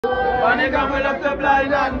Money come up to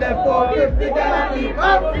blind and the 450 gonna keep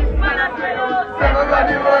up.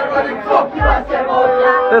 Everybody run, but the fuck you are saying.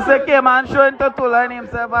 They say Kman showing Tortila and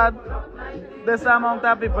himself at this amount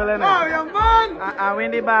of people in it. Oh, yeah, man! And we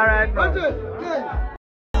in the bar right now.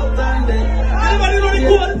 Everybody running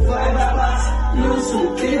good!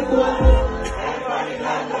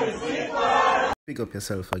 Pick up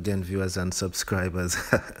yourself again, viewers and subscribers.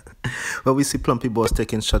 Well, we see Plumpy Boss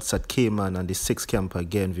taking shots at Kman and the 6 camp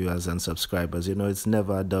again, viewers and subscribers. You know, it's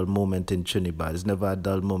never a dull moment in Trinidad. It's never a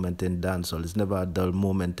dull moment in dancehall. It's never a dull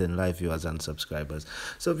moment in live, viewers and subscribers.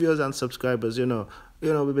 So, viewers and subscribers, you know,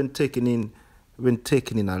 we've been taking in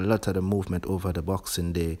a lot of the movement over the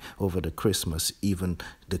Boxing Day, over the Christmas, even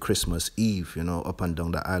the Christmas Eve, you know, up and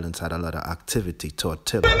down the islands had a lot of activity.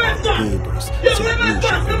 Tortila, Barbados,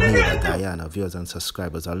 St.Lucia, Grenada, Guyana, viewers and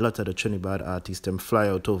subscribers. A lot of the Trinidad artists them fly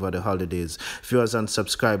out over the holidays, viewers and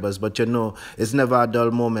subscribers, but you know, it's never a dull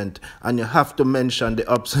moment, and you have to mention the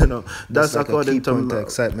ups, you know. That's like according to the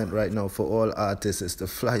excitement right now for all artists is to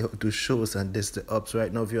fly out to shows and this the ups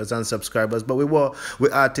right now, viewers and subscribers. But we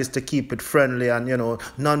artists to keep it friendly and, you know,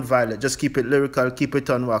 non-violent, just keep it lyrical, keep it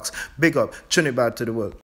on wax. Big up Trinidad to the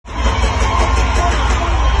world.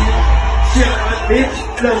 Yeah, bitch,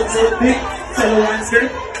 love so big, sell one strip,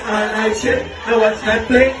 all night shit, I watch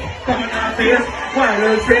Netflix, coming out here,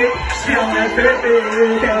 viral trick, she on my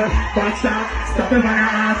baby, box out, stop in my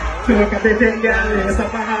ass, she look at the thing, girl, it's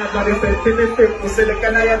up my heart, body fit to the strip, pussy look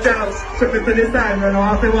at your chows, strip it to the side, run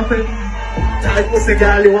off it, what's it? Tight pussy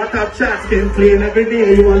girl, you want top shots, skin clean every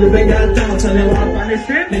day, you want to beg girl down, so you walk on the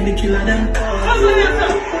street, make the killer them.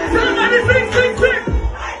 Somebody sing.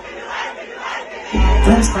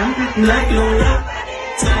 Don't stand it like Lola.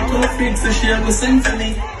 Talk of fix so she a go sing to me.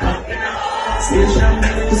 Still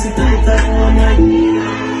shampoo, pussy tight and all night.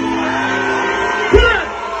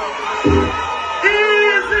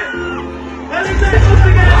 Easy. When you say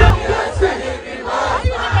pussy get up,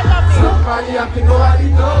 somebody have to go at the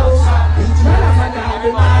door. Each man have to have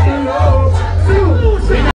him at the low.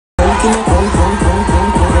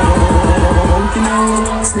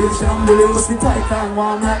 Still shampoo, pussy tight and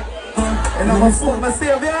all night. And I'm a fuck my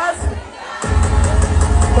saviors.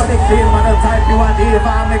 But they clean man the type you want to if I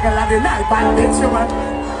make a lot of night by bitch you man.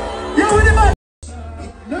 Yo with the man.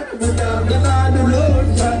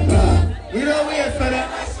 We don't wait for that.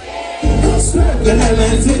 The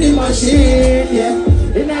lemons in the machine,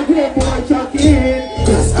 yeah. In a great boy trucking.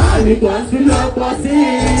 Just all the ones we love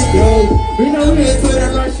bossing. Yo, we don't wait for the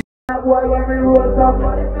machine. Boy when we roll up.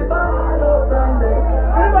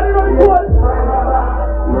 Everybody running good.